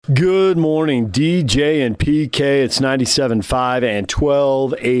Good morning, DJ and PK. It's 97.5 and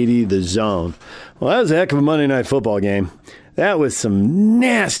 1280 The Zone. Well, that was a heck of a Monday Night Football game. That was some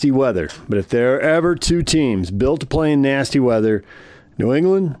nasty weather. But if there are ever two teams built to play in nasty weather, New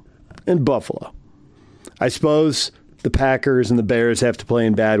England and Buffalo. I suppose the Packers and the Bears have to play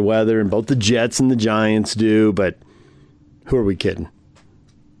in bad weather, and both the Jets and the Giants do, but who are we kidding?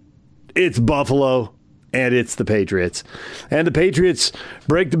 It's Buffalo. And it's the Patriots. And the Patriots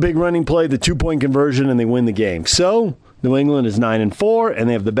break the big running play, the 2-point conversion, and they win the game. So New England is 9-4, and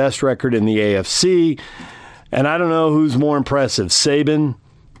they have the best record in the AFC. And I don't know who's more impressive, Saban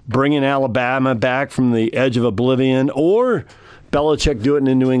bringing Alabama back from the edge of oblivion, or Belichick doing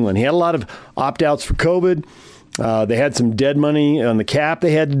it in New England. He had a lot of opt-outs for COVID. They had some dead money on the cap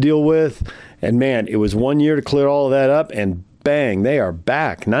they had to deal with. And, man, it was 1 year to clear all of that up, and bang, they are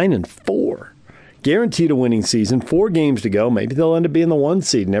back, 9-4. Guaranteed a winning season, 4 games to go. Maybe they'll end up being the 1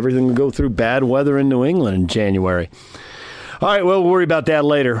 seed, and everything will go through bad weather in New England in January. All right, well, we'll worry about that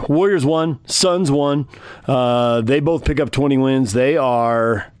later. Warriors won. Suns won. They both pick up 20 wins. They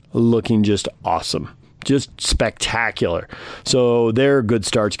are looking just awesome. Just spectacular. So their good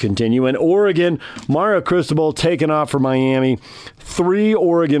starts continue. And Oregon, Mario Cristobal taking off for Miami. 3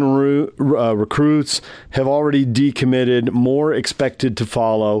 Oregon recruits have already decommitted. More expected to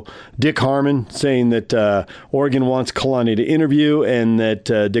follow. Dick Harmon saying that Oregon wants Kalani to interview and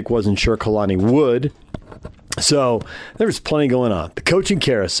that Dick wasn't sure Kalani would. So there's plenty going on. The coaching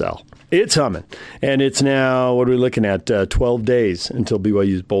carousel. It's humming. And it's now, what are we looking at, 12 days until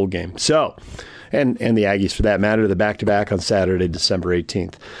BYU's bowl game. So... And the Aggies, for that matter, the back-to-back on Saturday, December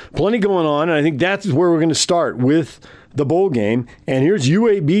 18th. Plenty going on, and I think that's where we're going to start with the bowl game. And here's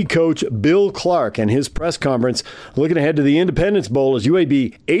UAB coach Bill Clark and his press conference looking ahead to the Independence Bowl as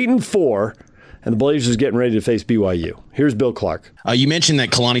UAB 8-4, and the Blazers getting ready to face BYU. Here's Bill Clark. You mentioned that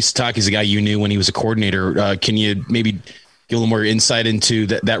Kalani Sitake is a guy you knew when he was a coordinator. Can you maybe give a little more insight into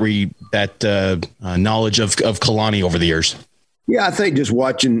that knowledge of Kalani over the years? Yeah, I think just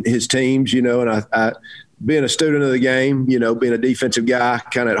watching his teams, and I being a student of the game, being a defensive guy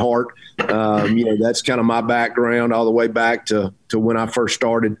kind of at heart, that's kind of my background all the way back to when I first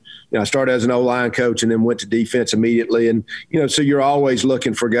started. I started as an O-line coach and then went to defense immediately. And, so you're always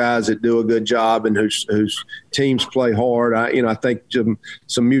looking for guys that do a good job and whose teams play hard. I think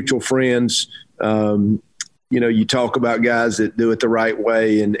some mutual friends, you talk about guys that do it the right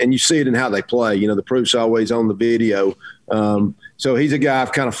way and you see it in how they play. The proof's always on the video. So he's a guy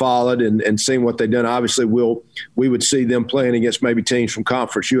I've kind of followed and seen what they've done. Obviously, we would see them playing against maybe teams from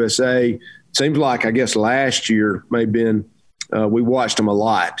Conference USA. Seems like, I guess, last year may have been we watched them a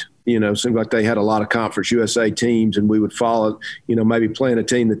lot. Seemed like they had a lot of Conference USA teams, and we would follow, maybe playing a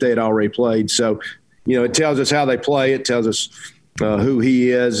team that they had already played. So, it tells us how they play. It tells us who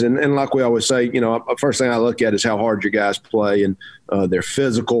he is. And like we always say, first thing I look at is how hard your guys play, and they're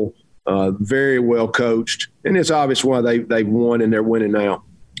physical. Very well coached, and it's obvious why they've won and they're winning now.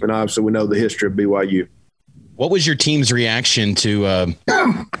 And obviously, we know the history of BYU. What was your team's reaction to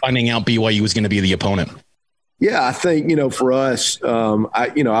finding out BYU was going to be the opponent? Yeah, I think for us,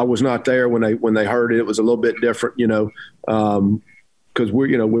 I was not there when they heard it. It was a little bit different, because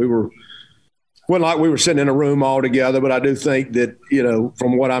we were. Wasn't like we were sitting in a room all together, but I do think that,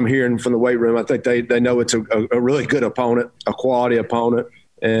 from what I'm hearing from the weight room, I think they know it's a really good opponent, a quality opponent.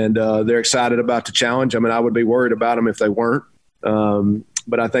 And they're excited about the challenge. I mean, I would be worried about them if they weren't.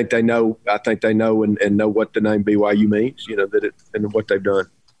 But I think they know. And know what the name BYU means. And what they've done,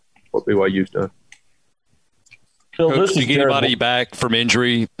 what BYU's done. Coach, did you get anybody back from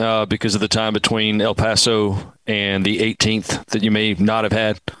injury because of the time between El Paso and the 18th that you may not have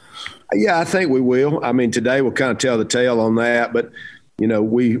had? Yeah, I think we will. I mean, today will kind of tell the tale on that, but.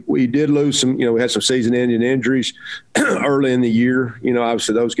 We did lose some, we had some season-ending injuries early in the year.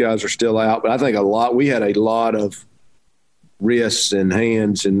 Obviously those guys are still out, but I think we had a lot of wrists and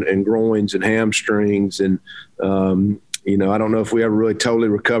hands and groins and hamstrings. And, I don't know if we ever really totally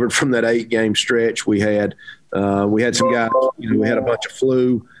recovered from that 8-game stretch we had. We had some guys, we had a bunch of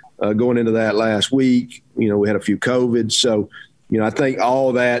flu going into that last week. We had a few COVID. So, I think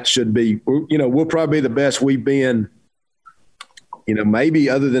all that should be, we'll probably be the best we've been, maybe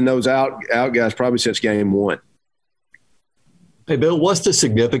other than those out guys, probably since game 1. Hey, Bill, what's the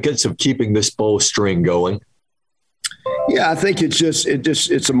significance of keeping this bowl string going? Yeah, I think it's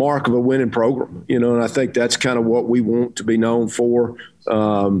a mark of a winning program, and I think that's kind of what we want to be known for.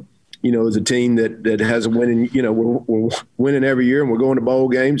 As a team that has a winning, we're winning every year and we're going to bowl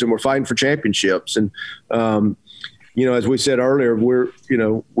games and we're fighting for championships. And, as we said earlier,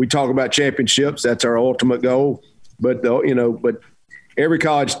 we talk about championships. That's our ultimate goal. But every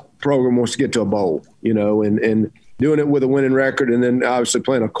college program wants to get to a bowl, and doing it with a winning record, and then obviously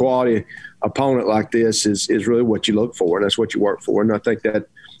playing a quality opponent like this is really what you look for, and that's what you work for. And I think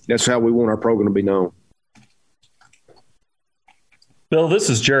that's how we want our program to be known. Bill, this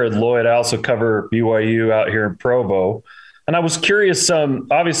is Jared Lloyd. I also cover BYU out here in Provo. And I was curious,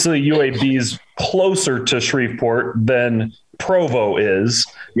 obviously UAB is closer to Shreveport than Provo is,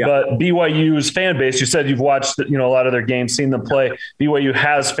 but BYU's fan base, you said you've watched, a lot of their games, seen them play. BYU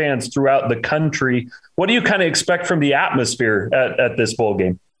has fans throughout the country. What do you kind of expect from the atmosphere at this bowl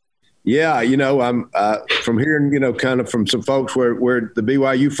game? Yeah, I'm from hearing, kind of from some folks where the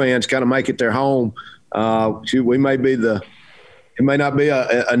BYU fans kind of make it their home. We may be it may not be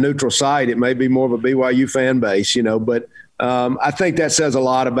a neutral site. It may be more of a BYU fan base, but I think that says a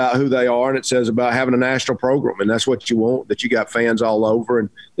lot about who they are, and it says about having a national program, and that's what you want, that you got fans all over, and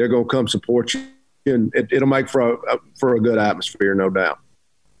they're going to come support you, and it'll make for a good atmosphere, no doubt.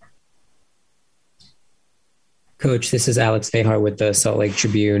 Coach, this is Alex Vehar with the Salt Lake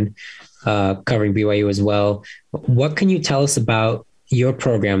Tribune, covering BYU as well. What can you tell us about your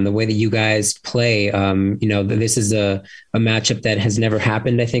program, the way that you guys play? This is a matchup that has never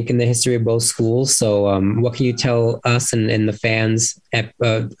happened, I think, in the history of both schools. So what can you tell us and the fans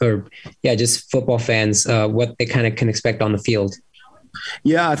just football fans, what they kind of can expect on the field?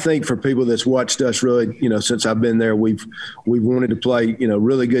 Yeah, I think for people that's watched us really, since I've been there, we've wanted to play,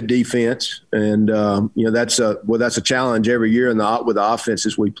 really good defense. And, that's a challenge every year with the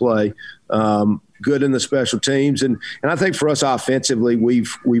offenses we play. Good in the special teams. And I think for us offensively,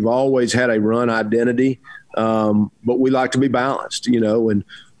 we've always had a run identity, but we like to be balanced, and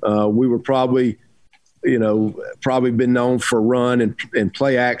we were probably been known for run and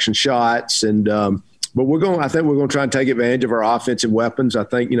play action shots. And, but I think we're going to try and take advantage of our offensive weapons. I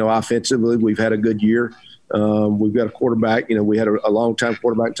think, offensively, we've had a good year. We've got a quarterback, we had a long-time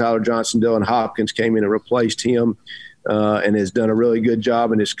quarterback, Tyler Johnson. Dylan Hopkins came in and replaced him and has done a really good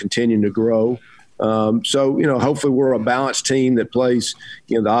job and is continuing to grow. So, hopefully we're a balanced team that plays,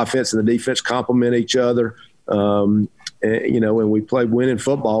 the offense and the defense complement each other. And we play winning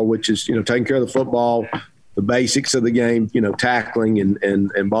football, which is, taking care of the football, the basics of the game, tackling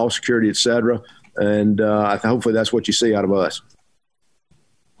and ball security, et cetera. And hopefully that's what you see out of us.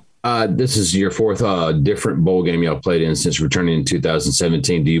 This is your fourth different bowl game y'all played in since returning in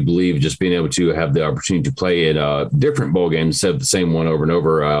 2017. Do you believe just being able to have the opportunity to play in different bowl games instead of the same one over and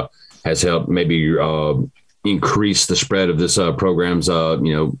over has helped maybe increase the spread of this program's known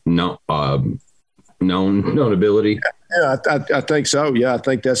ability? Yeah, I think so. Yeah, I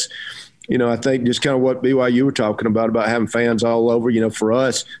think that's I think just kind of what BYU were talking about having fans all over. For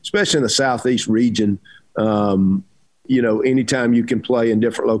us, especially in the Southeast region, anytime you can play in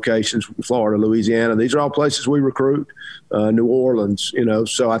different locations, Florida, Louisiana, these are all places we recruit, New Orleans,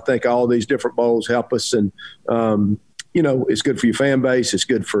 so I think all these different bowls help us. And, it's good for your fan base. It's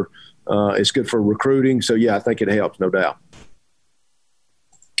good for recruiting. So, yeah, I think it helps, no doubt.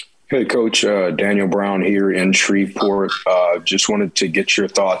 Hey, Coach, Daniel Brown here in Shreveport. Just wanted to get your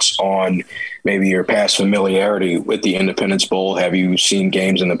thoughts on maybe your past familiarity with the Independence Bowl. Have you seen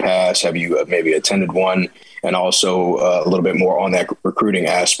games in the past? Have you maybe attended one? And also a little bit more on that recruiting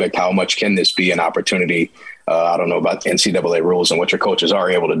aspect. How much can this be an opportunity? I don't know about NCAA rules and what your coaches are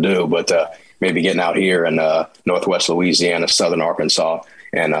able to do, but maybe getting out here in Northwest Louisiana, Southern Arkansas,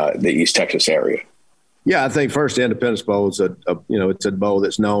 and the East Texas area. Yeah, I think first the Independence Bowl is it's a bowl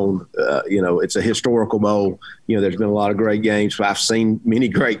that's known. It's a historical bowl. There's been a lot of great games. I've seen many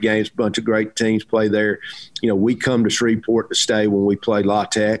great games. A bunch of great teams play there. We come to Shreveport to stay when we play La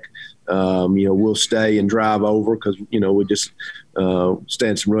Tech. We'll stay and drive over because we just stay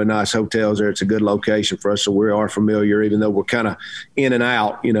in some really nice hotels there. It's a good location for us, so we are familiar, even though we're kind of in and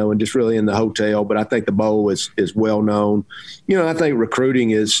out, and just really in the hotel. But I think the bowl is well known. I think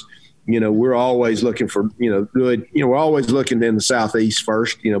recruiting is. We're always looking for, good, we're always looking in the Southeast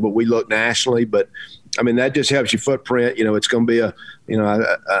first, but we look nationally. But, I mean, that just helps your footprint. It's going to be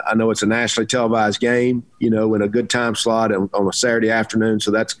I know it's a nationally televised game, in a good time slot on a Saturday afternoon.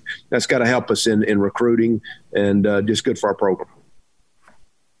 So that's got to help us in recruiting and just good for our program.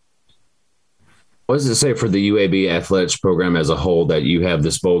 What does it say for the UAB athletics program as a whole that you have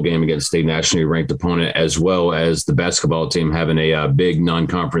this bowl game against a nationally ranked opponent, as well as the basketball team having a big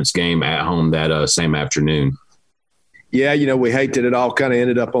non-conference game at home that same afternoon? Yeah, we hate that it all kind of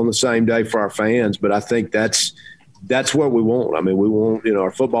ended up on the same day for our fans, but I think that's what we want. I mean, we want,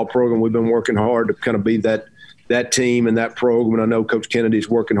 our football program, we've been working hard to kind of be that team and that program. And I know Coach Kennedy's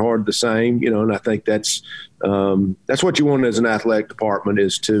working hard the same, and I think that's what you want as an athletic department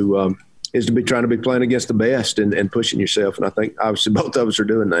is to is to be trying to be playing against the best and pushing yourself. And I think obviously both of us are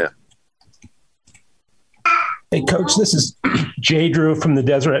doing that. Hey, Coach, this is Jay Drew from the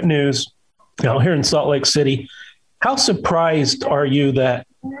Deseret News, here in Salt Lake City. How surprised are you that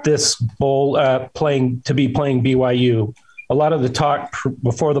this bowl playing BYU? A lot of the talk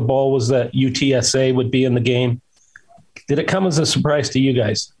before the bowl was that UTSA would be in the game. Did it come as a surprise to you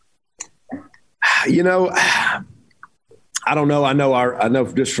guys? I don't know. I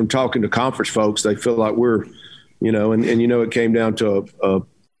know just from talking to conference folks, they feel like we're, and it came down to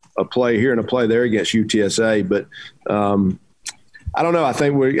a play here and a play there against UTSA. But I don't know. I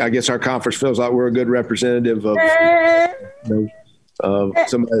think I guess our conference feels like we're a good representative of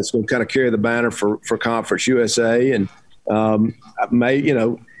somebody that's going to kind of carry the banner for Conference USA. And I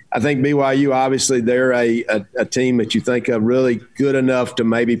think BYU, obviously, they're a team that you think of really good enough to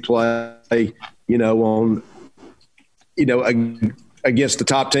maybe play, against the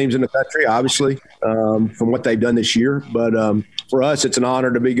top teams in the country, obviously, from what they've done this year. But for us, it's an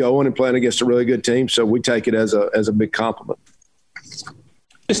honor to be going and playing against a really good team. So we take it as a big compliment.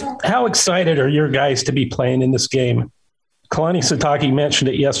 Just how excited are your guys to be playing in this game? Kalani Sitake mentioned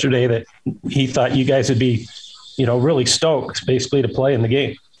it yesterday that he thought you guys would be, really stoked basically to play in the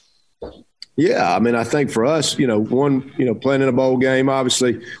game. Yeah, I mean, I think for us, playing in a bowl game,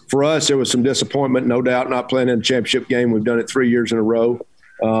 obviously for us, there was some disappointment, no doubt, not playing in a championship game. We've done it 3 years in a row.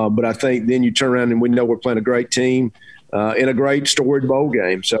 But I think then you turn around and we know we're playing a great team in a great storied bowl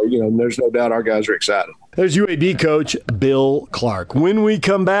game. So, there's no doubt our guys are excited. There's UAB coach Bill Clark. When we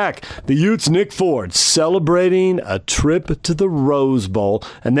come back, the Utes' Nick Ford celebrating a trip to the Rose Bowl.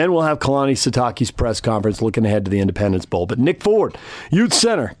 And then we'll have Kalani Sitake's press conference looking ahead to the Independence Bowl. But Nick Ford, Utes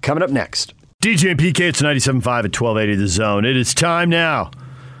Center, coming up next. DJ and PK, it's 97.5 at 1280 The Zone. It is time now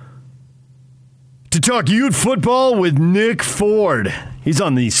to talk Ute football with Nick Ford. He's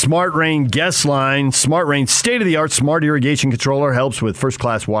on the Smart Rain guest line. Smart Rain, state-of-the-art smart irrigation controller, helps with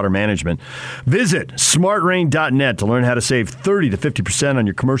first-class water management. Visit smartrain.net to learn how to save 30 to 50% on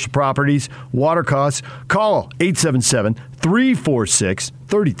your commercial properties, water costs. Call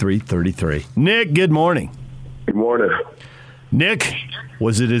 877-346-3333. Nick, good morning. Good morning. Nick,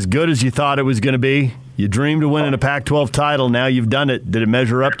 was it as good as you thought it was going to be? You dreamed of winning a Pac-12 title. Now you've done it. Did it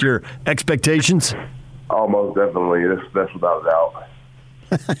measure up to your expectations? Almost definitely. That's without a doubt.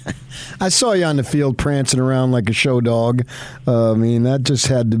 I saw you on the field prancing around like a show dog. That just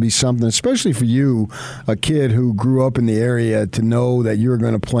had to be something, especially for you, a kid who grew up in the area, to know that you were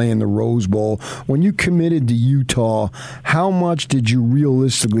going to play in the Rose Bowl. When you committed to Utah, how much did you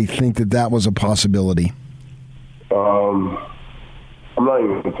realistically think that was a possibility? I'm not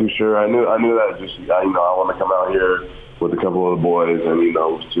even too sure. I knew that I want to come out here with a couple of the boys and,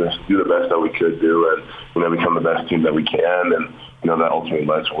 just do the best that we could do and, become the best team that we can. And, that ultimately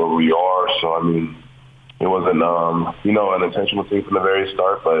led to where we are. So, it wasn't, an intentional thing from the very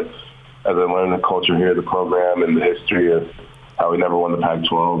start. But as I learned the culture here, the program, and the history of how we never won the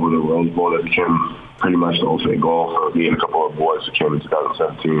Pac-12 or the Rose Bowl, that became pretty much the ultimate goal for me and a couple of boys who came in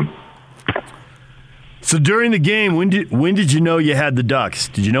 2017. So during the game, when did you know you had the Ducks?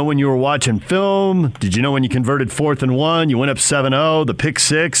 Did you know when you were watching film? Did you know when you converted 4th and 1? You went up 7-0, the pick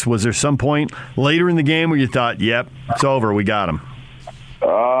six. Was there some point later in the game where you thought, yep, it's over, we got them?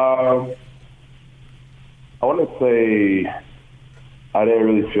 I want to say I didn't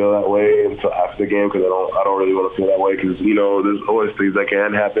really feel that way until after the game because I don't really want to feel that way because, there's always things that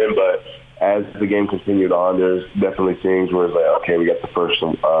can happen. But as the game continued on, there's definitely things where it's like, okay, we got the first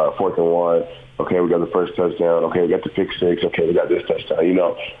 4th and 1. Okay, we got the first touchdown. Okay, we got the pick six. Okay, we got this touchdown,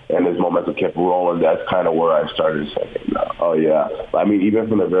 and as momentum kept rolling, that's kind of where I started saying, oh, yeah. Even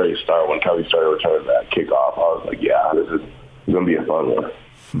from the very start when Kelly started returning that kickoff, I was like, yeah, this is going to be a fun one.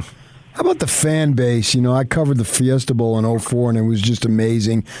 How about the fan base? I covered the Fiesta Bowl in 2004, and it was just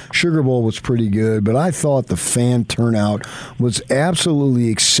amazing. Sugar Bowl was pretty good, but I thought the fan turnout was absolutely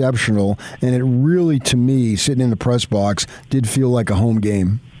exceptional, and it really, to me, sitting in the press box, did feel like a home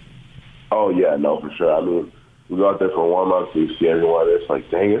game. Oh, yeah, no, for sure. We go out there for warm-ups, we see everyone. It's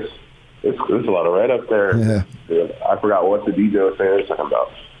like, dang, it's a lot of red up there. Yeah. I forgot what the DJ was saying. It's talking about,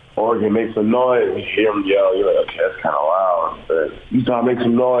 Oregon, make some noise. You hear him yell. You're like, okay, that's kind of loud. But Utah, make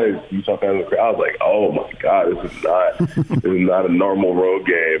some noise. Utah fans in the crowd. I was like, oh, my God, this is not a normal road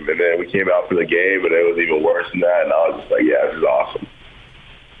game. And then we came out for the game, and it was even worse than that. And I was just like, yeah, this is awesome.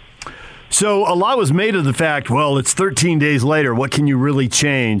 So a lot was made of the fact, well, it's 13 days later. What can you really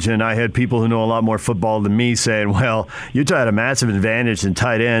change? And I had people who know a lot more football than me saying, well, Utah had a massive advantage in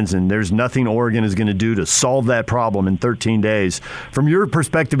tight ends, and there's nothing Oregon is going to do to solve that problem in 13 days. From your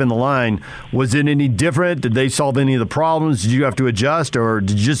perspective in the line, was it any different? Did they solve any of the problems? Did you have to adjust, or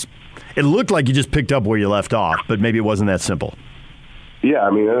did you just it looked like you just picked up where you left off, but maybe it wasn't that simple. Yeah,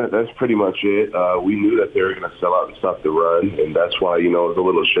 I mean, that's pretty much it. We knew that they were going to sell out and stop the run, and that's why, it was a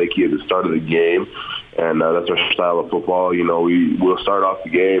little shaky at the start of the game, and that's our style of football. We'll start off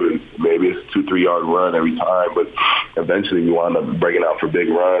the game, and maybe it's a 2-3 yard run every time, but eventually we wind up breaking out for big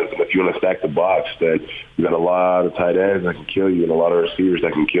runs, and if you want to stack the box, then you got a lot of tight ends that can kill you and a lot of receivers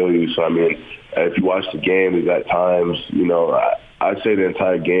that can kill you. So, I mean, if you watch the game, there's at times, I'd say the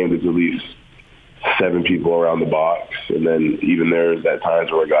entire game there's at least 7 people around the box, and then even there's at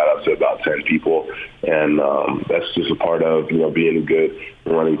times where it got up to about 10 people, and that's just a part of being a good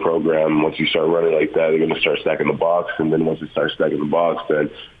running program. Once you start running like that, you're going to start stacking the box, and then once you start stacking the box, then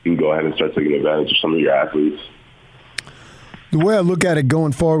you can go ahead and start taking advantage of some of your athletes. The way I look at it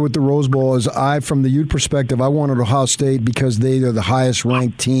going forward with the Rose Bowl is from the Ute perspective, I wanted Ohio State because they are the highest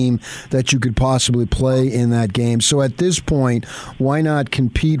ranked team that you could possibly play in that game. So at this point, why not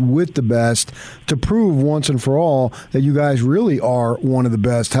compete with the best to prove once and for all that you guys really are one of the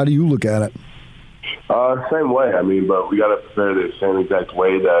best? How do you look at it? Same way. I mean, but we got to prepare the same exact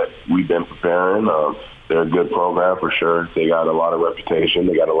way that we've been preparing. They're a good program for sure. They got a lot of reputation.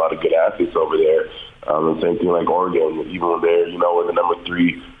 They got a lot of good athletes over there. The same thing like Oregon, even when they're, we're the number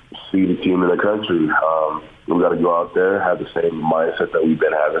 3 seeded team in the country. We got to go out there, have the same mindset that we've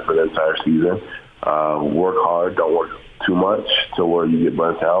been having for the entire season. Work hard, don't work too much to where you get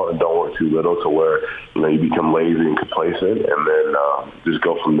burnt out, and don't work too little to where, you become lazy and complacent, and then just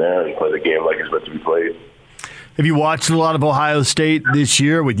go from there and play the game like it's meant to be played. Have you watched a lot of Ohio State this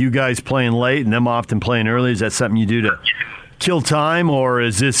year with you guys playing late and them often playing early? Is that something you do to kill time, or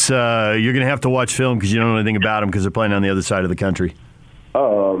is this you're going to have to watch film because you don't know anything about them because they're playing on the other side of the country? A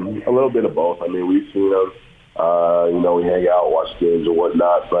little bit of both. I mean, we've seen them. We hang out, watch games or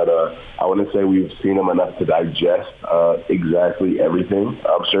whatnot, but I wouldn't say we've seen them enough to digest exactly everything.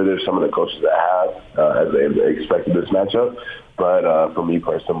 I'm sure there's some of the coaches that have, as they expected this matchup, but for me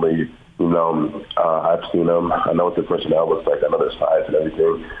personally, I've seen them. I know what their personnel looks like. I know their size and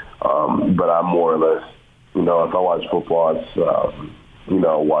everything, but I'm more or less, if I watch football, it's,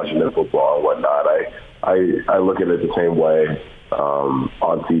 watching their football and whatnot. I look at it the same way on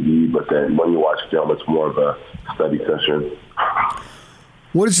TV, but then when you watch film, it's more of a study session.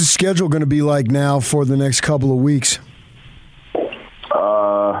 What is the schedule going to be like now for the next couple of weeks?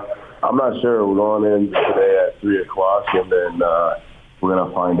 I'm not sure. We're going in today at 3 o'clock, and then we're going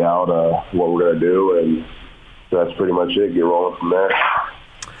to find out what we're going to do, and that's pretty much it. Get rolling from there.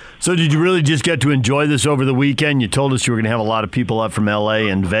 So did you really just get to enjoy this over the weekend? You told us you were going to have a lot of people up from L.A.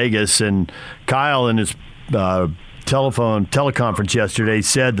 and Vegas, and Kyle in his teleconference yesterday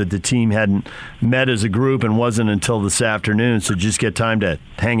said that the team hadn't met as a group and wasn't until this afternoon, so just get time to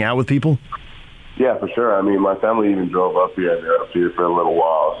hang out with people? Yeah, for sure. I mean, my family even drove up here, and they're up here for a little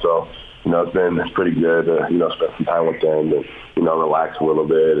while, so, it's pretty good to, spend some time with them and, relax a little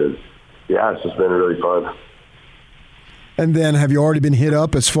bit, and, yeah, it's just been really fun. And then have you already been hit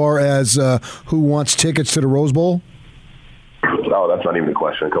up as far as who wants tickets to the Rose Bowl? Oh, that's not even a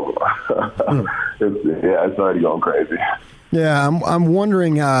question. Come on. It's already going crazy. Yeah, I'm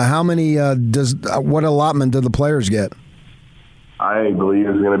wondering how many what allotment do the players get? I believe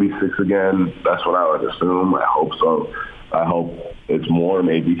it's going to be 6 again. That's what I would assume. I hope so. I hope it's more,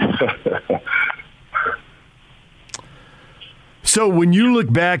 maybe. So when you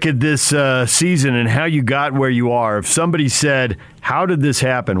look back at this season and how you got where you are, if somebody said, how did this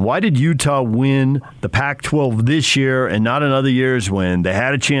happen? Why did Utah win the Pac-12 this year and not in other years when they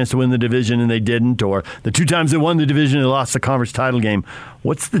had a chance to win the division and they didn't, or the 2 times they won the division and lost the conference title game?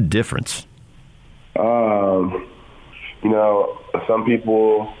 What's the difference? Some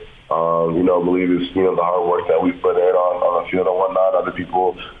people, believe it's, the hard work that we put in on the field and whatnot. Other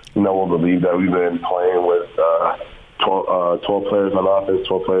people, will believe that we've been playing with 12 players on offense,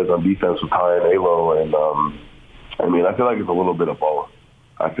 12 players on defense with Ty and Alo. And, I feel like it's a little bit of both.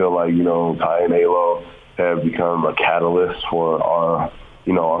 I feel like, Ty and Alo have become a catalyst for our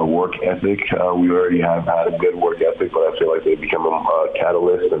work ethic. We already have had a good work ethic, but I feel like they've become a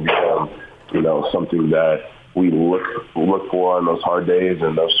catalyst and become, something that we look for on those hard days,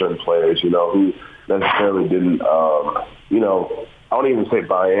 and those certain players, who necessarily didn't, I don't even say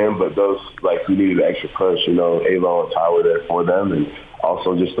buy in, but those, who needed an extra push, Alo and Ty were there for them, and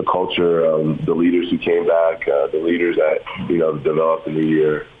also just the culture, the leaders who came back, the leaders that, developed in the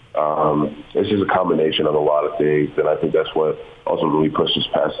year. It's just a combination of a lot of things, and I think that's what ultimately pushed us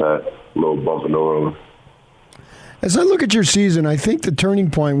past that little bump in the road. As I look at your season, I think the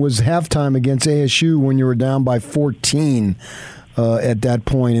turning point was halftime against ASU when you were down by 14. at that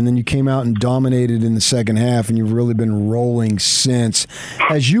point, and then you came out and dominated in the second half, and you've really been rolling since.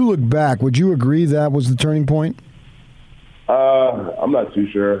 As you look back, would you agree that was the turning point? I'm not too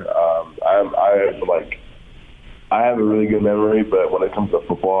sure. I have a really good memory, but when it comes to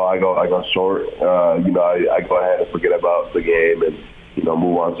football, I go short. I go ahead and forget about the game and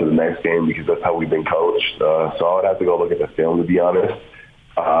move on to the next game because that's how we've been coached. So I would have to go look at the film, to be honest.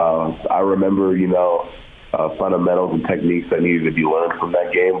 I remember, fundamentals and techniques that needed to be learned from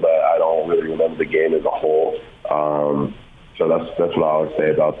that game, but I don't really remember the game as a whole. So that's what I would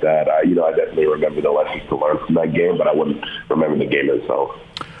say about that. I definitely remember the lessons to learn from that game, but I wouldn't remember the game itself.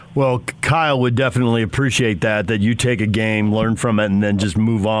 Well, Kyle would definitely appreciate that you take a game, learn from it, and then just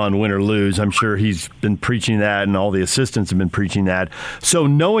move on, win or lose. I'm sure he's been preaching that, and all the assistants have been preaching that. So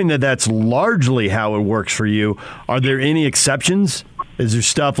knowing that that's largely how it works for you, are there any exceptions? Is there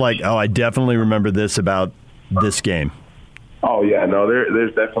stuff like, I definitely remember this about this game? Oh, yeah, no,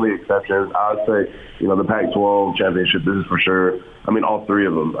 there's definitely exceptions. I would say, the Pac-12 championship, this is for sure. I mean, all three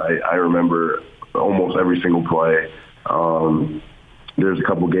of them, I remember almost every single play. There's a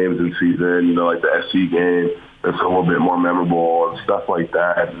couple games in season, like the SC game, that's a little bit more memorable and stuff like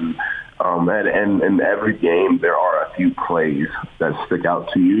that. And in every game, there are a few plays that stick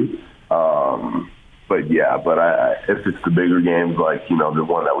out to you. But if it's the bigger games, like, the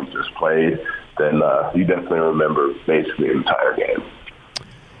one that we just played, then you definitely remember basically the entire game.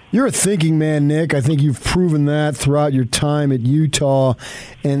 You're a thinking man, Nick. I think you've proven that throughout your time at Utah.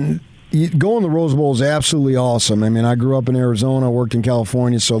 And going to the Rose Bowl is absolutely awesome. I mean, I grew up in Arizona, worked in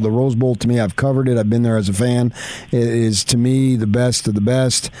California, so the Rose Bowl, to me, I've covered it. I've been there as a fan. It is, to me, the best of the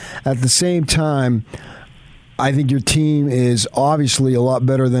best. At the same time, I think your team is obviously a lot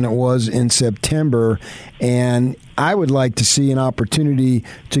better than it was in September, and I would like to see an opportunity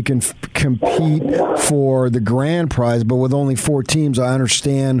to compete for the grand prize, but with only 4 teams, I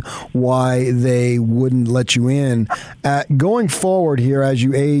understand why they wouldn't let you in. Going forward here, as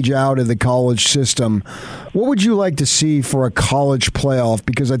you age out of the college system, what would you like to see for a college playoff?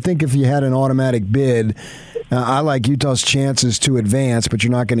 Because I think if you had an automatic bid, I like Utah's chances to advance, but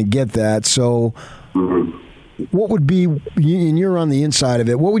you're not going to get that. So what would be, and you're on the inside of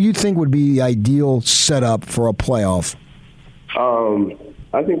it, what would you think would be the ideal setup for a playoff?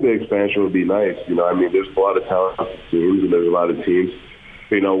 I think the expansion would be nice. There's a lot of talented teams, and there's a lot of teams.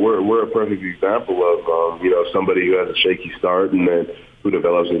 We're a perfect example of, somebody who has a shaky start and then who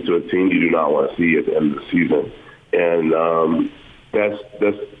develops into a team you do not want to see at the end of the season. And that's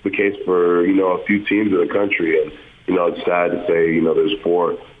the case for, a few teams in the country. And, it's sad to say, there's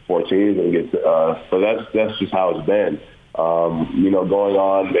four teams, and but that's just how it's been. Going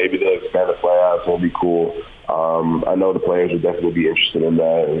on, maybe the expanded playoffs will be cool. I know the players would definitely be interested in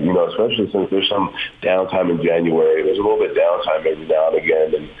that, especially since there's some downtime in January. There's a little bit of downtime every now and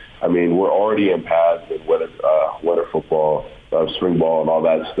again, and we're already in paths with winter football, spring ball, and all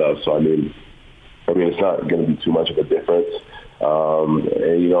that stuff. So it's not going to be too much of a difference.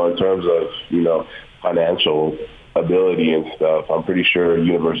 In terms of financial ability and stuff, I'm pretty sure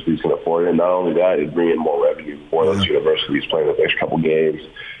universities can afford it. And not only that, it brings in more revenue for those universities playing the next couple games.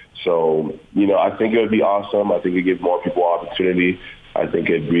 So, I think it would be awesome. I think it gives more people opportunity. I think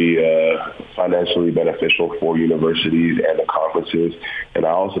it'd be financially beneficial for universities and the conferences. And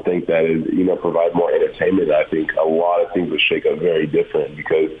I also think that it, provide more entertainment. I think a lot of things would shake up very different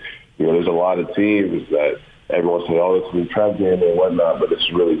because, there's a lot of teams that everyone's saying, oh, it's a trap game and whatnot, but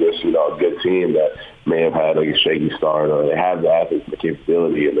it's really just, a good team that may have had a shaky start, or they have the athletes and the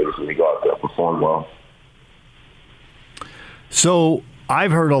capability, and they just need to go out there and perform well. So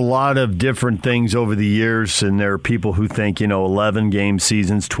I've heard a lot of different things over the years, and there are people who think, 11-game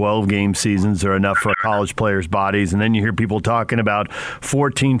seasons, 12-game seasons are enough for a college player's bodies. And then you hear people talking about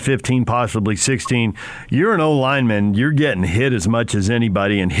 14, 15, possibly 16. You're an O-lineman. You're getting hit as much as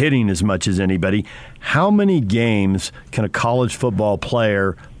anybody and hitting as much as anybody. How many games can a college football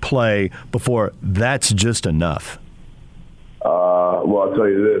player play before that's just enough? Well, I'll tell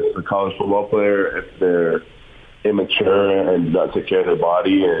you this. A college football player, if they're immature and do not take care of their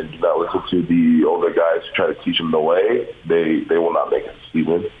body and do not listen to the older guys who try to teach them the way, they will not make it this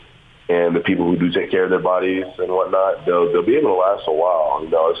season. And the people who do take care of their bodies and whatnot, they'll be able to last a while.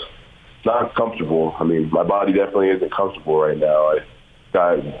 It's not comfortable. My body definitely isn't comfortable right now. I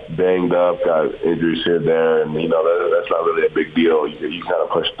got banged up, got injuries here and there, and that's not really a big deal. You kind of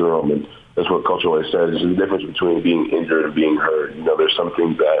push through them, and that's what Coach always says. There's a difference between being injured and being hurt. There's some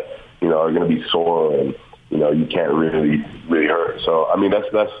things that are going to be sore and you can't really hurt. So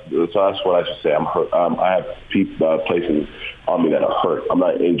that's what I should say. I'm hurt. I have places on me that are hurt. I'm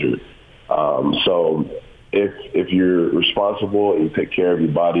not injured. So if you're responsible and you take care of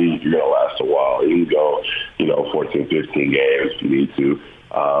your body, you're going to last a while. You can go, 14, 15 games if you need to.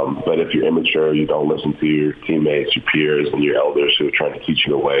 But if you're immature, you don't listen to your teammates, your peers, and your elders who are trying to teach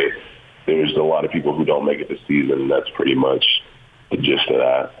you the way. There's a lot of people who don't make it this season, and that's pretty much the gist of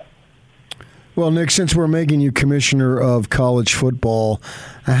that. Well, Nick, since we're making you commissioner of college football,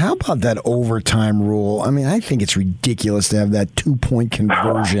 how about that overtime rule? I mean, I think it's ridiculous to have that 2-point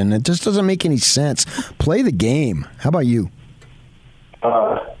conversion. It just doesn't make any sense. Play the game. How about you?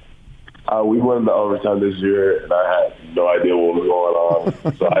 We won the overtime this year, and I had no idea what was going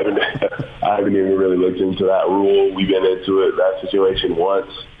on. So I haven't even really looked into that rule. We've been into that situation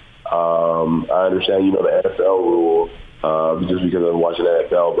once. I understand, the NFL rule. Just because I'm watching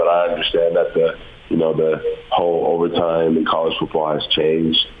NFL, but I understand that the whole overtime in college football has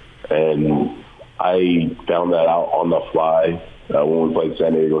changed, and I found that out on the fly when we played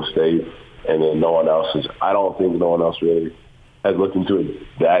San Diego State, and then I don't think no one else really has looked into it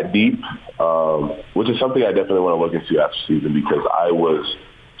that deep, which is something I definitely want to look into after season because I was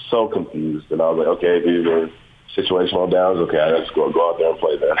so confused, and I was like, okay, these are situational downs. Okay, let's go out there and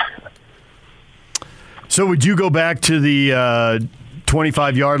play that. So would you go back to the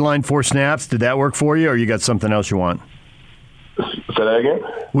 25-yard line, 4 snaps? Did that work for you, or you got something else you want? Say that again?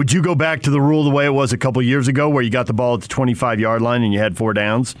 Would you go back to the rule the way it was a couple years ago where you got the ball at the 25-yard line and you had 4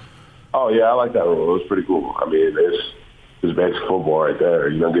 downs? Oh, yeah, I like that rule. It was pretty cool. I mean, it's basic football right there.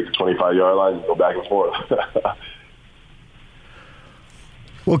 You get the 25-yard line and go back and forth.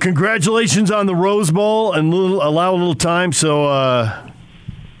 Well, congratulations on the Rose Bowl and allow a little time so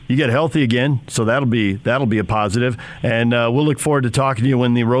you get healthy again, so that'll be a positive, and we'll look forward to talking to you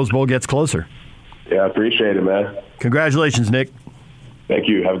when the Rose Bowl gets closer. Yeah, I appreciate it, man. Congratulations, Nick. Thank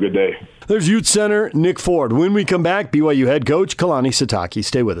you. Have a good day. There's Youth Center Nick Ford. When we come back, BYU head coach Kalani Sitake.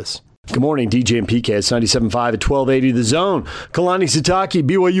 Stay with us. Good morning, DJ and PK. It's 97.5 at 1280 The Zone. Kalani Sitake,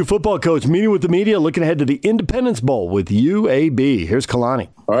 BYU football coach, meeting with the media, looking ahead to the Independence Bowl with UAB. Here's Kalani.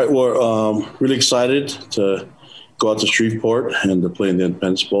 All right, we're really excited to go out to Shreveport and to play in the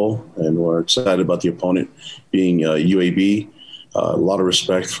Independence Bowl, and we're excited about the opponent being UAB. A lot of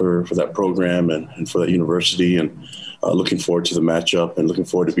respect for that program and for that university, and looking forward to the matchup and looking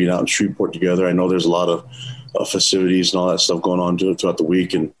forward to being out in Shreveport together. I know there's a lot of festivities and all that stuff going on throughout the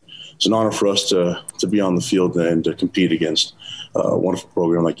week, and it's an honor for us to be on the field and to compete against a wonderful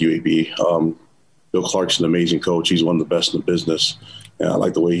program like UAB. Bill Clark's an amazing coach. He's one of the best in the business, and I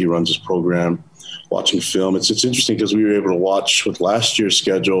like the way he runs his program. Watching film, it's interesting because we were able to watch with last year's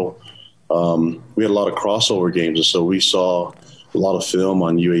schedule. We had a lot of crossover games, and so we saw a lot of film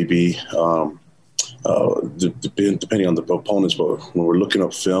on UAB, depending on the opponents. But when we're looking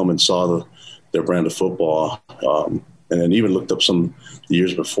up film and saw their brand of football, and then even looked up some the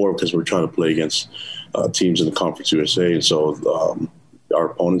years before because we're trying to play against teams in the Conference USA, and so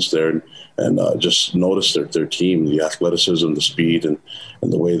our opponents there and just noticed their team, the athleticism, the speed, and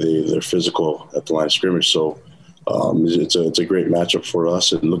the way they're physical at the line of scrimmage. So it's a great matchup for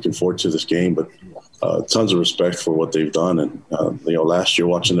us, and looking forward to this game. But tons of respect for what they've done. And last year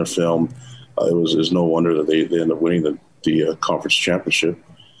watching their film, it was no wonder that they ended up winning the conference championship,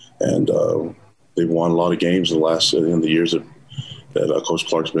 and they've won a lot of games in the years that Coach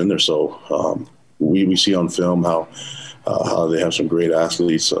Clark's been there. So we see on film how they have some great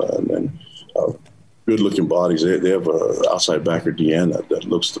athletes and good-looking bodies. They have an outside backer, DN, that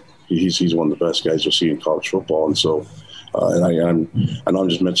looks he's one of the best guys you'll see in college football. And so, and I know I'm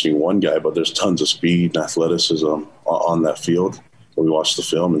just mentioning one guy, but there's tons of speed and athleticism on that field when we watch the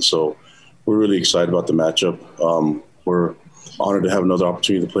film. And so we're really excited about the matchup. We're honored to have another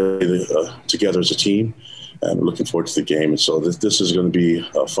opportunity to play together as a team, and we're looking forward to the game. And so this is going to be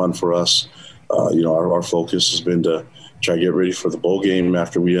fun for us. Our focus has been to try to get ready for the bowl game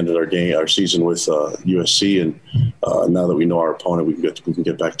after we ended our season with USC, and now that we know our opponent, we can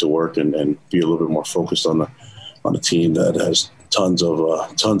get back to work and be a little bit more focused on a team that has tons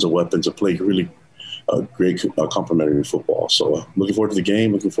of weapons to play really great complementary football. So looking forward to the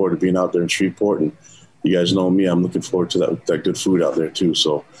game, looking forward to being out there in Shreveport, and you guys know me, I'm looking forward to that good food out there too.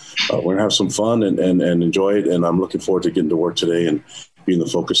 So we're gonna have some fun and enjoy it, and I'm looking forward to getting to work today and being the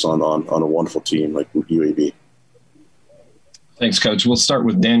focus on a wonderful team like UAB. Thanks, Coach. We'll start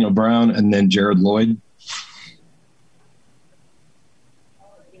with Daniel Brown and then Jared Lloyd.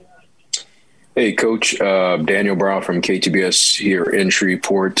 Hey, Coach. Daniel Brown from KTBS here in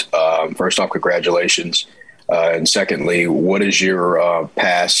Shreveport. First off, congratulations. And secondly, what is your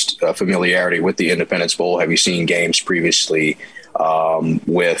past familiarity with the Independence Bowl? Have you seen games previously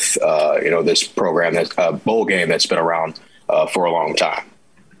with this program, bowl game that's been around for a long time?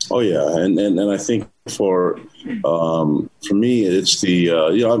 Oh yeah, and I think for me, it's the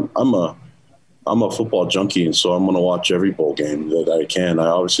I'm a football junkie, and so I'm going to watch every bowl game that I can.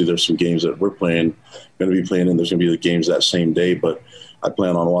 Obviously, there's some games that we're going to be playing, and there's going to be the games that same day. But I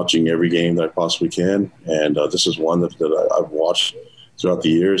plan on watching every game that I possibly can, and this is one that I've watched throughout the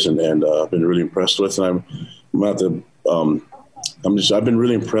years, and I've been really impressed with. And I've been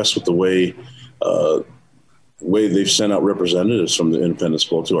really impressed with the way they've sent out representatives from the Independence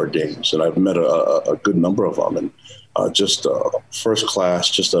Bowl to our games, and I've met a good number of them, and just first class,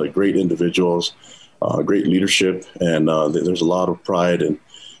 just great individuals, great leadership, and there's a lot of pride and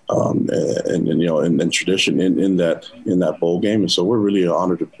tradition in that bowl game, and so we're really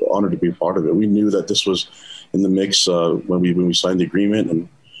honored to be a part of it. We knew that this was in the mix when we signed the agreement, and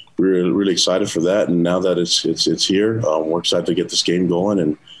we were really excited for that. And now that it's here, we're excited to get this game going,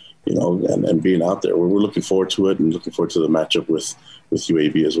 and being out there. We're looking forward to it, and looking forward to the matchup with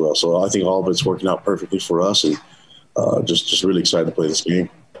UAB as well. So I think all of it's working out perfectly for us, and just really excited to play this game.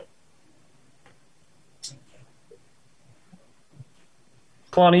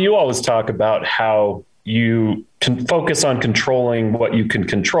 Kalani, you always talk about how you can focus on controlling what you can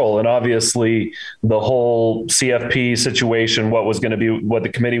control. And obviously the whole CFP situation, what the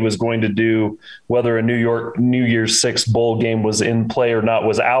committee was going to do, whether a New Year's Six bowl game was in play or not,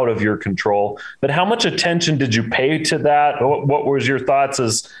 was out of your control. But how much attention did you pay to that? What was your thoughts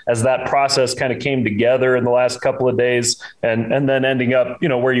as that process kind of came together in the last couple of days and then ending up,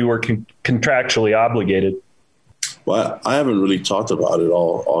 where you were contractually obligated? Well, I haven't really talked about it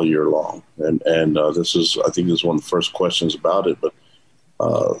all year long, and this is one of the first questions about it. But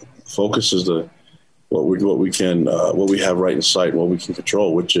focus is what we have right in sight, and what we can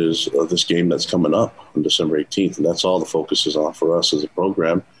control, which is this game that's coming up on December 18th, and that's all the focus is on for us as a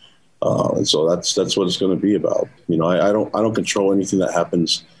program. And so that's what it's going to be about. I don't control anything that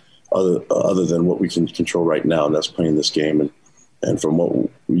happens other than what we can control right now, and that's playing this game. And from what,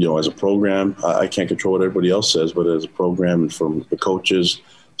 as a program, I can't control what everybody else says, but as a program and from the coaches,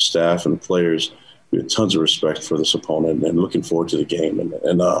 staff, and the players, we have tons of respect for this opponent and looking forward to the game.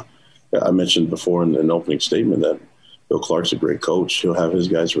 And I mentioned before in an opening statement that Bill Clark's a great coach. He'll have his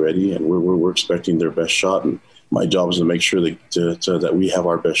guys ready, and we're expecting their best shot. And my job is to make sure that we have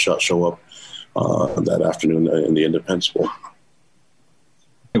our best shot show up that afternoon in the Independence Bowl.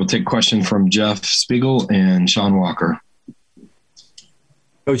 We'll take a question from Jeff Spiegel and Sean Walker.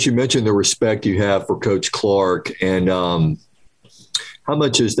 Coach, you mentioned the respect you have for Coach Clark, and how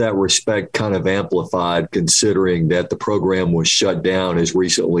much is that respect kind of amplified considering that the program was shut down as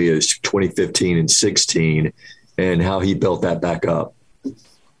recently as 2015 and 16, and how he built that back up?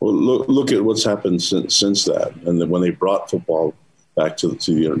 Well, look at what's happened since that, and when they brought football back to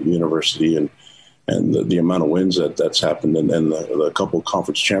the university, and the amount of wins that's happened, and the couple of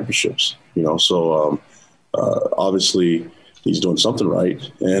conference championships. So obviously he's doing something right,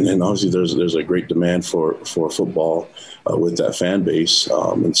 and obviously there's a great demand for football with that fan base,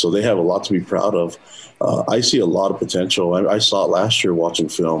 and so they have a lot to be proud of. I see a lot of potential. I saw it last year watching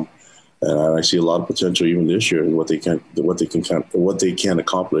film, and I see a lot of potential even this year in what they can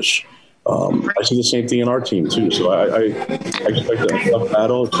accomplish. I see the same thing in our team too. So I expect a tough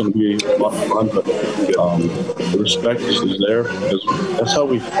battle. It's going to be a lot of fun, but the respect is there because that's how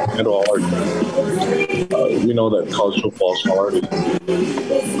we handle all our games. We know that college football is hard, and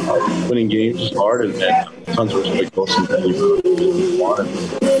winning games is hard, and tons of respect goes to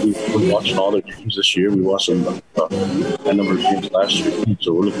we're watching all the games this year. We watched a number of games last year,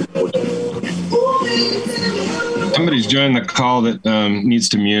 so we're looking forward to it. Somebody's joined the call that needs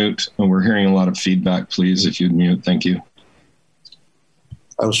to mute, and we're hearing a lot of feedback. Please, if you'd mute. Thank you.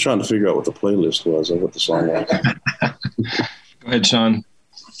 I was trying to figure out what the playlist was and what the song was. Go ahead, Sean.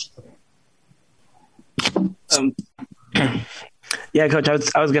 Yeah, Coach,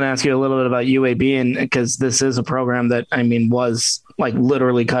 I was going to ask you a little bit about UAB, and because this is a program that, was like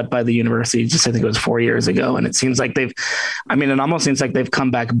literally cut by the university just, I think it was 4 years ago. And it seems like it almost seems like they've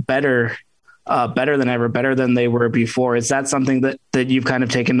come back better than ever, better than they were before. Is that something that you've kind of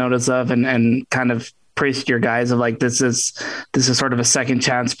taken notice of and kind of praised your guys of like, this is sort of a second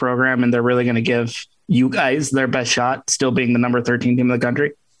chance program, and they're really going to give you guys their best shot, still being the number 13 team in the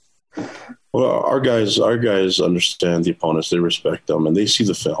country? Well, our guys understand the opponents. They respect them, and they see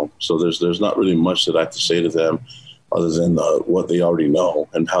the film. So there's not really much that I have to say to them other than what they already know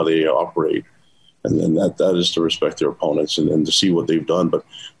and how they operate. And then that is to respect their opponents and to see what they've done. But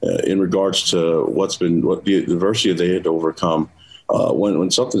in regards to what the adversity they had to overcome,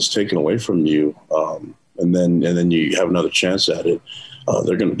 when something's taken away from you, and then you have another chance at it,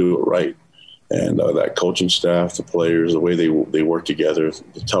 they're going to do it right. And that coaching staff, the players, the way they work together,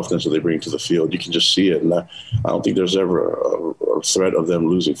 the toughness that they bring to the field, you can just see it. And I don't think there's ever a threat of them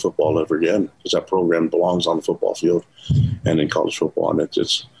losing football ever again, because that program belongs on the football field and in college football. And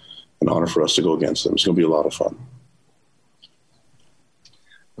it's an honor for us to go against them. It's going to be a lot of fun.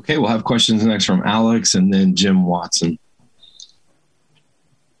 Okay, we'll have questions next from Alex and then Jim Watson.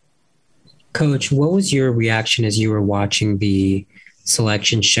 Coach, what was your reaction as you were watching the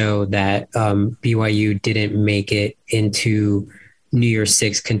selection show that BYU didn't make it into New Year's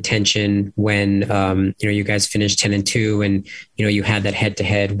Six contention when you guys finished 10-2 and you had that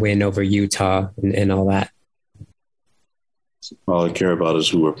head-to-head win over Utah and all that? All I care about is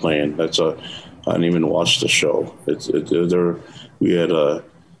who we're playing. I didn't even watch the show.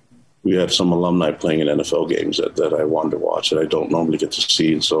 We had some alumni playing in NFL games that I wanted to watch that I don't normally get to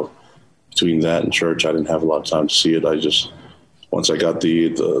see, and so between that and church, I didn't have a lot of time to see it. Once I got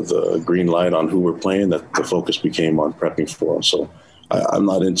the green light on who we're playing, that the focus became on prepping for them. So I'm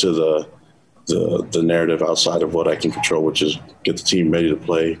not into the narrative outside of what I can control, which is get the team ready to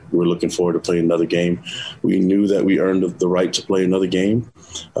play. We're looking forward to playing another game. We knew that we earned the right to play another game.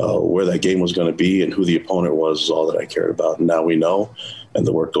 Where that game was going to be and who the opponent was is all that I cared about. And now we know, and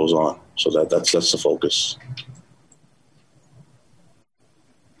the work goes on. So that's the focus.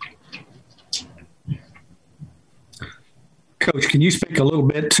 Coach, can you speak a little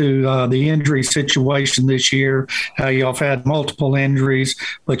bit to the injury situation this year, how y'all have had multiple injuries,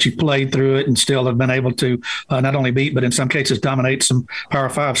 but you played through it and still have been able to not only beat, but in some cases dominate some Power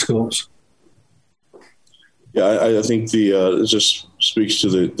 5 schools? Yeah, I think it just speaks to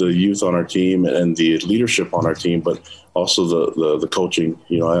the youth on our team and the leadership on our team, but also the coaching.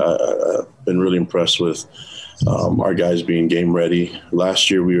 I've been really impressed with our guys being game ready. Last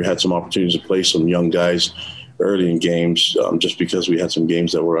year, we had some opportunities to play some young guys early in games just because we had some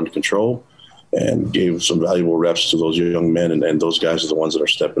games that were under control and gave some valuable reps to those young men, and those guys are the ones that are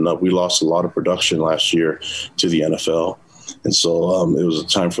stepping up. We lost a lot of production last year to the NFL, and so it was a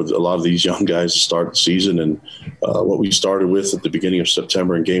time for a lot of these young guys to start the season, and what we started with at the beginning of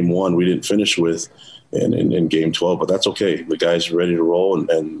September in game 1, we didn't finish with in game 12, but that's okay. The guys are ready to roll,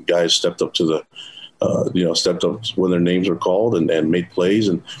 and guys stepped up to stepped up when their names were called and made plays.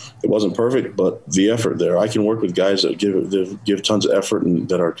 And it wasn't perfect, but the effort there. I can work with guys that give tons of effort and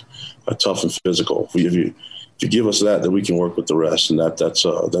that are tough and physical. If you give us that, then we can work with the rest. And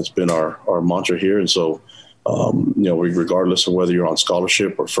that's been our mantra here. And so, regardless of whether you're on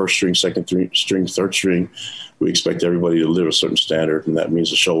scholarship or first string, second string, third string, we expect everybody to live a certain standard. And that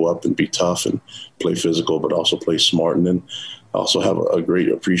means to show up and be tough and play physical, but also play smart. And then also have a great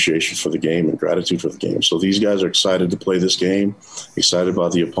appreciation for the game and gratitude for the game. So these guys are excited to play this game, excited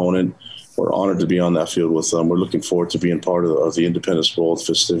about the opponent. We're honored to be on that field with them. We're looking forward to being part of the Independence Bowl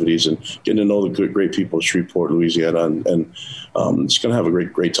festivities and getting to know the great people of Shreveport, Louisiana, and just going to have a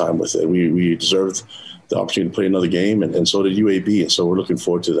great time with it. We deserved the opportunity to play another game, and so did UAB, and so we're looking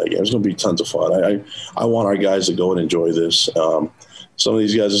forward to that game. It's going to be tons of fun. I want our guys to go and enjoy this. Some of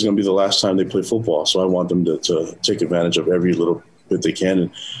these guys is going to be the last time they play football, so I want them to take advantage of every little bit they can.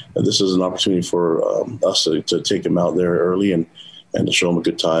 And this is an opportunity for us to take them out there early and to show them a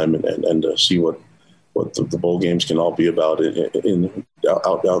good time and to see what the bowl games can all be about out in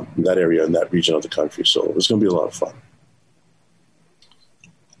that area, in that region of the country. So it's going to be a lot of fun.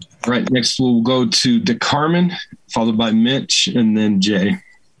 All right, next we'll go to DeCarmen, followed by Mitch, and then Jay.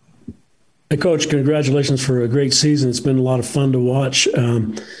 Hey, Coach, congratulations for a great season. It's been a lot of fun to watch.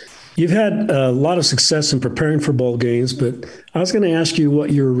 You've had a lot of success in preparing for bowl games, but I was going to ask you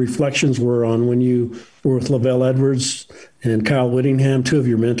what your reflections were on when you were with Lavelle Edwards and Kyle Whittingham, two of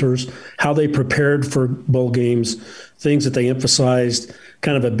your mentors, how they prepared for bowl games, things that they emphasized,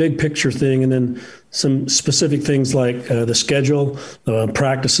 kind of a big picture thing, and then some specific things like the schedule,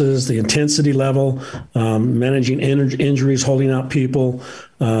 practices, the intensity level, managing injuries, holding out people,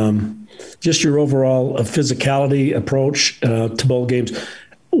 just your overall physicality approach to bowl games.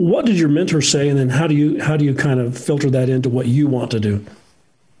 What did your mentor say, and then how do you kind of filter that into what you want to do?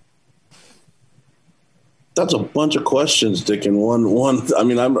 That's a bunch of questions, Dick. In one. I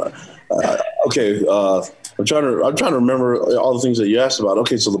mean, I'm okay. I'm trying to remember all the things that you asked about.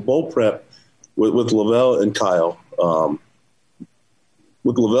 Okay, so the bowl prep with Lavelle and Kyle.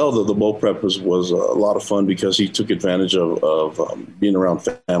 With Lavelle, the bowl prep was a lot of fun because he took advantage of being around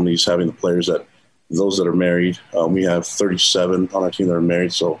families, having the players those that are married. We have 37 on our team that are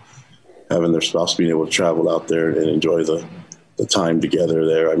married, so having their spouse being able to travel out there and enjoy the time together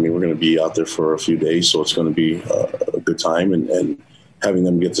there. I mean, we're going to be out there for a few days, so it's going to be a good time, and having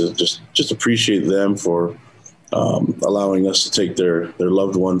them get to just appreciate them for allowing us to take their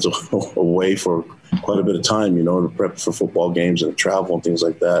loved ones away for quite a bit of time, to prep for football games and travel and things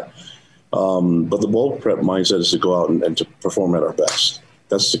like that. But the bowl prep mindset is to go out and to perform at our best.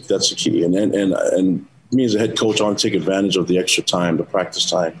 That's the key. And me as a head coach, I want to take advantage of the extra time, the practice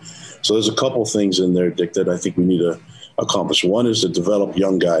time. So there's a couple things in there, Dick, that I think we need to accomplish. One is to develop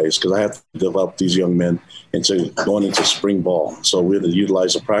young guys, because I have to develop these young men going into spring ball. So we have to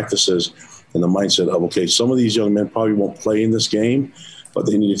utilize the practices and the mindset of, okay, some of these young men probably won't play in this game, but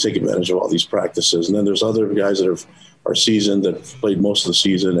they need to take advantage of all these practices. And then there's other guys that are seasoned, that played most of the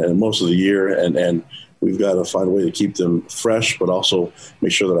season and most of the year, and we've got to find a way to keep them fresh, but also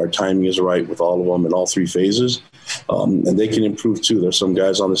make sure that our timing is right with all of them in all three phases. And they can improve too. There's some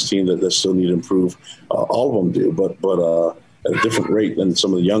guys on this team that still need to improve. All of them do, but at a different rate than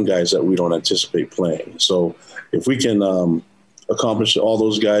some of the young guys that we don't anticipate playing. So if we can accomplish all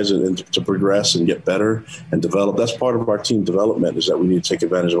those guys and to progress and get better and develop, that's part of our team development, is that we need to take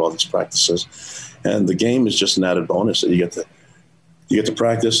advantage of all these practices. And the game is just an added bonus that you get to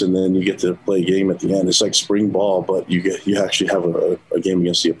practice, and then you get to play a game at the end. It's like spring ball, but you actually have a game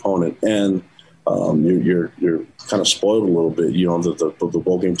against the opponent, and you're kind of spoiled a little bit. The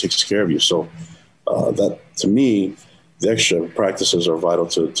bowl game takes care of you. So that, to me, the extra practices are vital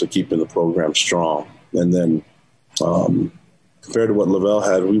to keeping the program strong. And then compared to what Lavelle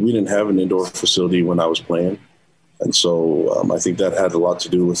had, we didn't have an indoor facility when I was playing, and so I think that had a lot to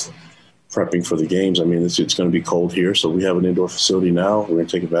do with prepping for the games. I mean, it's going to be cold here, so we have an indoor facility now. We're going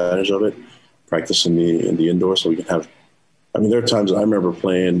to take advantage of it, practice in the indoor, so we can have. I mean, there are times that I remember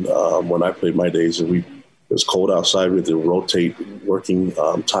playing when I played my days, and it was cold outside. We had to rotate working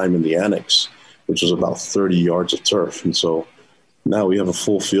time in the annex, which was about 30 yards of turf, and so now we have a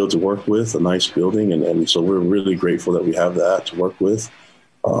full field to work with, a nice building, and so we're really grateful that we have that to work with.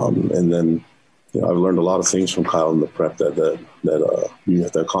 And then, I've learned a lot of things from Kyle in the prep that you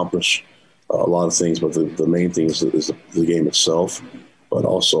have to accomplish a lot of things, but the main thing is the game itself, but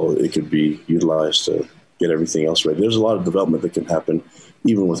also it could be utilized to get everything else ready. There's a lot of development that can happen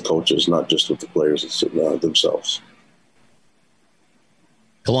even with coaches, not just with the players themselves.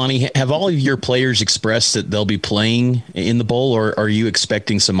 Kalani, have all of your players expressed that they'll be playing in the bowl, or are you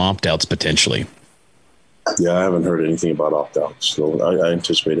expecting some opt-outs potentially? Yeah, I haven't heard anything about opt-outs. So I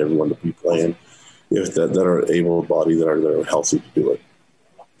anticipate everyone to be playing, if that are able-bodied, that are healthy to do it.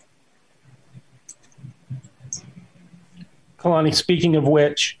 Kalani, speaking of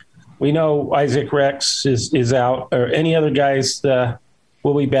which, we know Isaac Rex is out. Or any other guys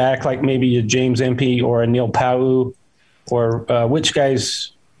will be back, like maybe a James Empey or a Neil Pau, or which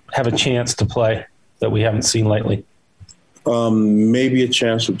guys have a chance to play that we haven't seen lately? Maybe a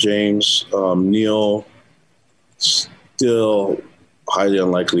chance with James. Neil, still highly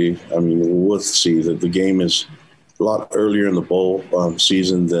unlikely. I mean, we'll see. That the game is a lot earlier in the bowl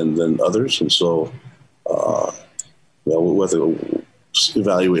season than others, and so we'll have to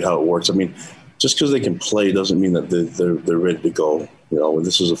evaluate how it works. I mean, just because they can play doesn't mean that they're ready to go.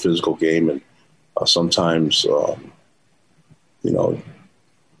 This is a physical game, and sometimes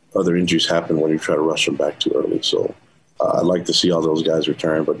other injuries happen when you try to rush them back too early. So I'd like to see all those guys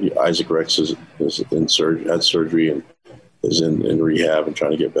return, but Isaac Rex is in had surgery and is in rehab and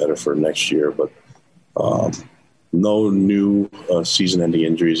trying to get better for next year. But no new season-ending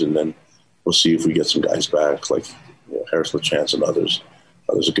injuries, and then we'll see if we get some guys back, like Harris LaChance and others.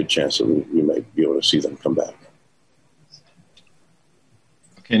 There's a good chance that we might be able to see them come back.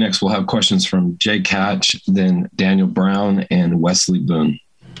 Okay, next we'll have questions from Jay Catch, then Daniel Brown, and Wesley Boone.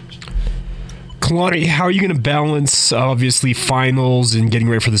 Kalani, how are you going to balance, obviously, finals and getting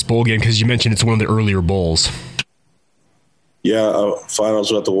ready for this bowl game? Because you mentioned it's one of the earlier bowls. Yeah,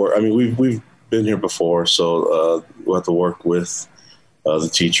 finals, we'll have to work. I mean, we've been here before, so we'll have to work with the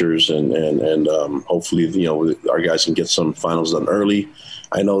teachers and hopefully, our guys can get some finals done early.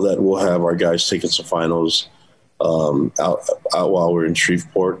 I know that we'll have our guys taking some finals out while we're in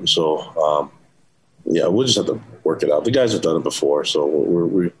Shreveport. And so, we'll just have to work it out. The guys have done it before, so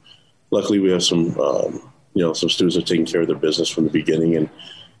we're luckily we have some some students that are taking care of their business from the beginning, and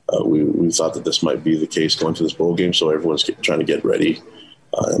we thought that this might be the case going to this bowl game. So everyone's trying to get ready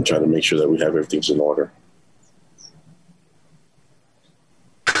and trying to make sure that we have everything's in order.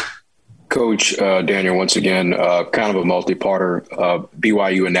 Coach Daniel, once again, kind of a multi-parter.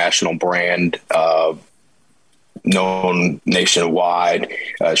 BYU, a national brand, known nationwide.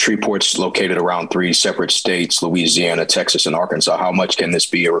 Shreveport's located around 3 separate states, Louisiana, Texas, and Arkansas. How much can this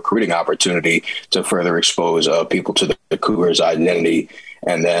be a recruiting opportunity to further expose people to the Cougars' identity?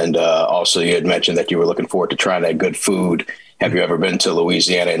 And then also you had mentioned that you were looking forward to trying that good food. have you ever been to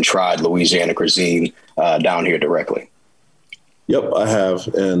Louisiana and tried Louisiana cuisine down here directly? Yep, I have.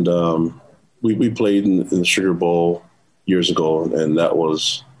 And we played in the Sugar Bowl years ago, and that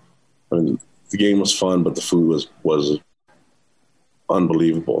was, I mean, the game was fun, but the food was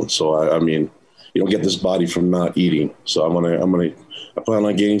unbelievable. And so, I mean, you don't get this body from not eating. So I plan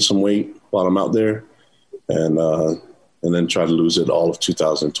on gaining some weight while I'm out there, and then try to lose it all of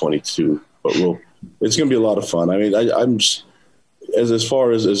 2022. But it's going to be a lot of fun. I mean, I'm just, as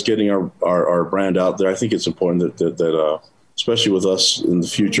far as getting our brand out there, I think it's important that especially with us in the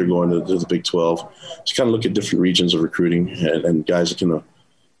future going to the Big 12, to kind of look at different regions of recruiting and guys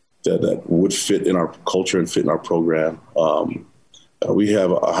that would fit in our culture and fit in our program. We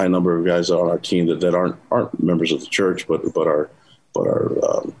have a high number of guys on our team that aren't members of the church, but are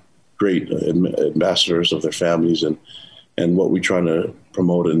great ambassadors of their families and what we're trying to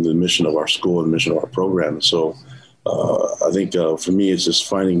promote in the mission of our school and mission of our program. And so I think for me, it's just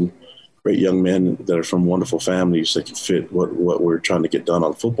finding great young men that are from wonderful families that can fit what we're trying to get done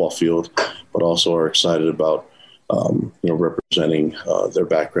on the football field, but also are excited about representing their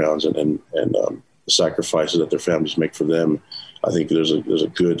backgrounds and the sacrifices that their families make for them. I think there's a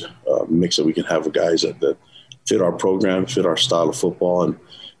good mix that we can have of guys that fit our program, fit our style of football,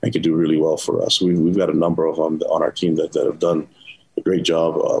 and can do really well for us. We've got a number of them on our team that have done a great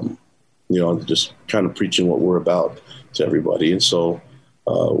job, just kind of preaching what we're about to everybody. And so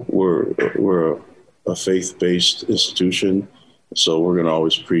we're a faith-based institution, so we're going to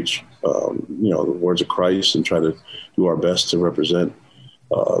always preach, the words of Christ and try to do our best to represent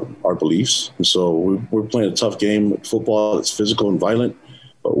our beliefs. And so we're playing a tough game of football. It's physical and violent,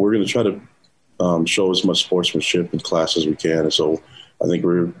 but we're going to try to show as much sportsmanship and class as we can. And so I think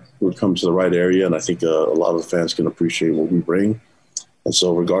we're coming to the right area, and I think a lot of the fans can appreciate what we bring. And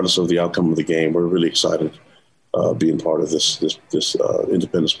so regardless of the outcome of the game, we're really excited being part of this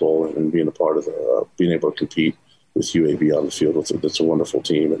Independence Bowl and being a part of being able to compete with UAB on the field. That's a wonderful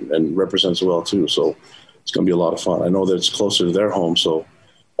team and represents well too. So it's going to be a lot of fun. I know that it's closer to their home, so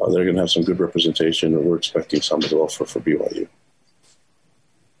they're going to have some good representation, and we're expecting some as well for BYU.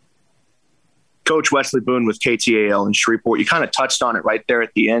 Coach Wesley Boone with KTAL in Shreveport. You kind of touched on it right there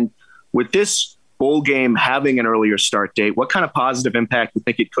at the end. With this bowl game having an earlier start date, what kind of positive impact do you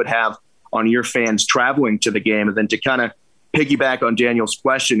think it could have on your fans traveling to the game? And then to kind of piggyback on Daniel's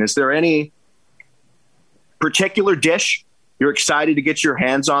question, is there any particular dish you're excited to get your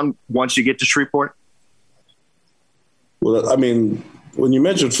hands on once you get to Shreveport? Well, I mean, when you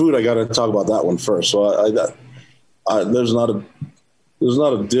mentioned food, I got to talk about that one first. So there's not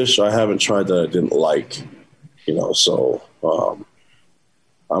a dish I haven't tried that I didn't like, so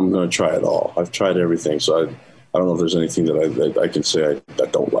I'm going to try it all. I've tried everything. So I don't know if there's anything that I can say I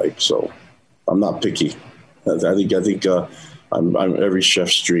don't like. So I'm not picky. I think I'm every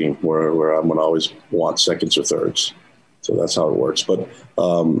chef's dream where I'm going to always want seconds or thirds. So that's how it works. But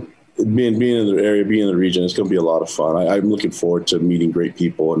being in the area, being in the region, it's going to be a lot of fun. I'm looking forward to meeting great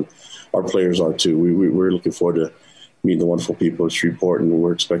people, and our players are too. We're looking forward to meeting the wonderful people at Shreveport, and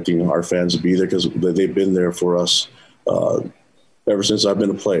we're expecting our fans to be there because they've been there for us ever since I've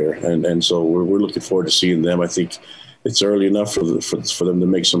been a player. And so we're looking forward to seeing them. I think it's early enough for them to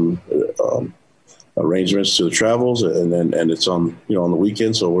make some arrangements to the travels, and it's on the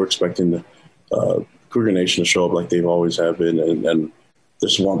weekend. So we're expecting the Cougar Nation to show up like they've always have been, and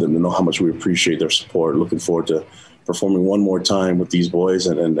just want them to know how much we appreciate their support. Looking forward to performing one more time with these boys,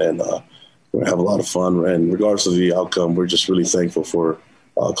 and we're going to have a lot of fun. And regardless of the outcome, we're just really thankful for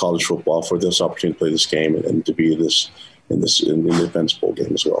college football, for this opportunity to play this game and to be in the Independence Bowl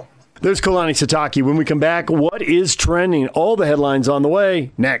game as well. There's Kalani Sitake. When we come back, what is trending? All the headlines on the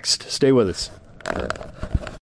way. Next. Stay with us.